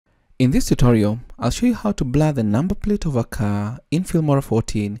In this tutorial, I'll show you how to blur the number plate of a car in Filmora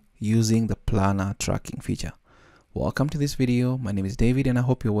 14 using the Planar Tracking feature. Welcome to this video. My name is David and I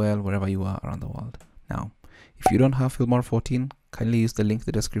hope you're well wherever you are around the world. Now, if you don't have Filmora 14, kindly use the link in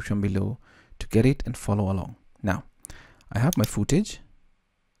the description below to get it and follow along. Now, I have my footage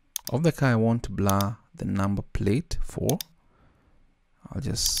of the car I want to blur the number plate for. I'll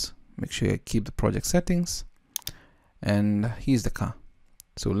just make sure I keep the project settings, and here's the car.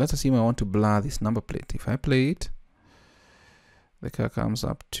 So let's assume I want to blur this number plate. If I play it, the car comes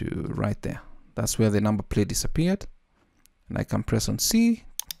up to right there. That's where the number plate disappeared. And I can press on C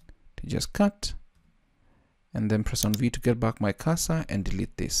to just cut, and then press on V to get back my cursor and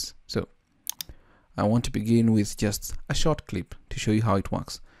delete this. So I want to begin with just a short clip to show you how it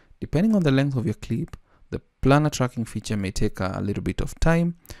works. Depending on the length of your clip, the Planar Tracking feature may take a little bit of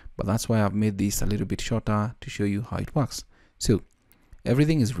time, but that's why I've made this a little bit shorter to show you how it works. So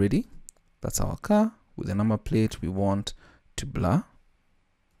everything is ready. That's our car with the number plate we want to blur.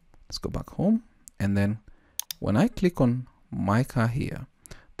 Let's go back home, and then when I click on my car here,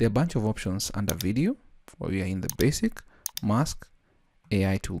 there are a bunch of options under video, where we are in the basic, mask,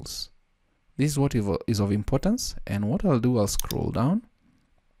 AI tools. This is what is of importance, and what I'll do, I'll scroll down,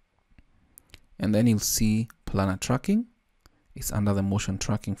 and then you'll see Planar Tracking. It's under the motion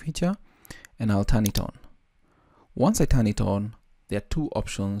tracking feature, and I'll turn it on. Once I turn it on, there are two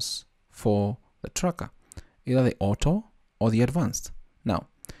options for the tracker, either the auto or the advanced. Now,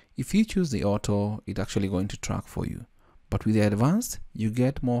 if you choose the auto, it's actually going to track for you. But with the advanced, you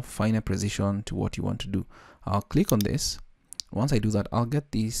get more finer precision to what you want to do. I'll click on this. Once I do that, I'll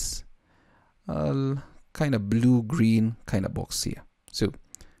get this kind of blue-green kind of box here. So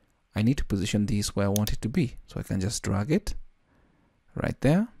I need to position this where I want it to be. So I can just drag it right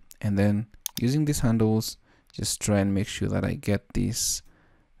there. And then using these handles, just try and make sure that I get this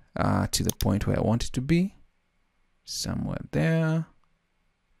to the point where I want it to be, somewhere there,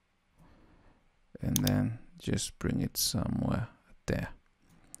 and then just bring it somewhere there.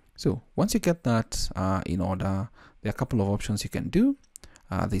 So once you get that in order, there are a couple of options you can do.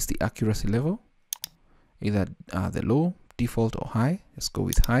 There's the accuracy level, either the low, default, or high. Let's go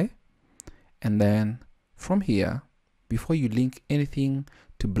with high. And then from here, before you link anything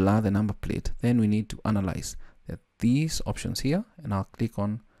to blur the number plate, then we need to analyze that these options here, and I'll click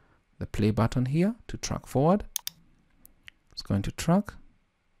on the play button here to track forward. It's going to track,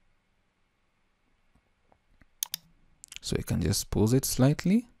 so you can just pause it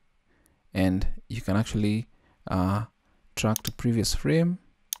slightly, and you can actually track to previous frame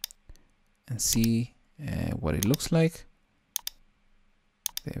and see what it looks like.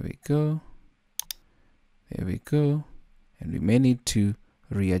 There we go, there we go. And we may need to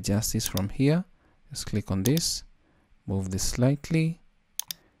readjust this from here. Just click on this, move this slightly,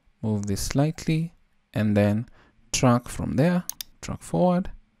 and then track from there, track forward.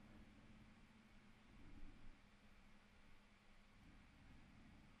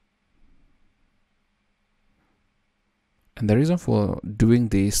 And the reason for doing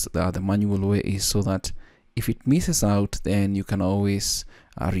this the manual way is so that if it misses out, then you can always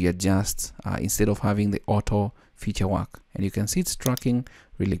readjust instead of having the auto feature work. And you can see it's tracking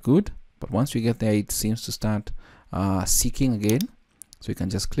really good, but once we get there, it seems to start seeking again. So you can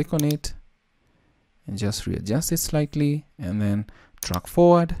just click on it and just readjust it slightly, and then track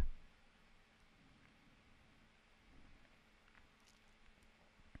forward.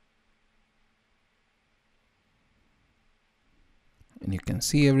 And you can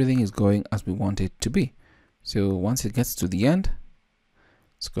see everything is going as we want it to be. So once it gets to the end,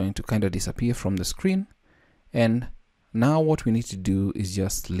 it's going to kind of disappear from the screen. And now what we need to do is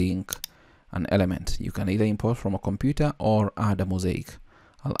just link an element. You can either import from a computer or add a mosaic.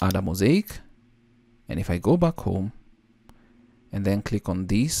 I'll add a mosaic, and if I go back home and then click on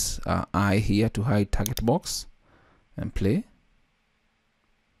this eye here to hide target box and play,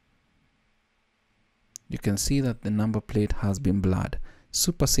 you can see that the number plate has been blurred.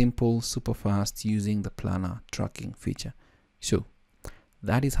 Super simple, super fast, using the Planar Tracking feature. So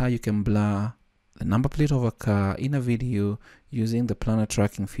that is how you can blur the number plate of a car in a video using the Planar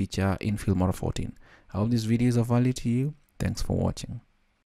Tracking feature in Filmora 14. I hope this video is of value to you. Thanks for watching.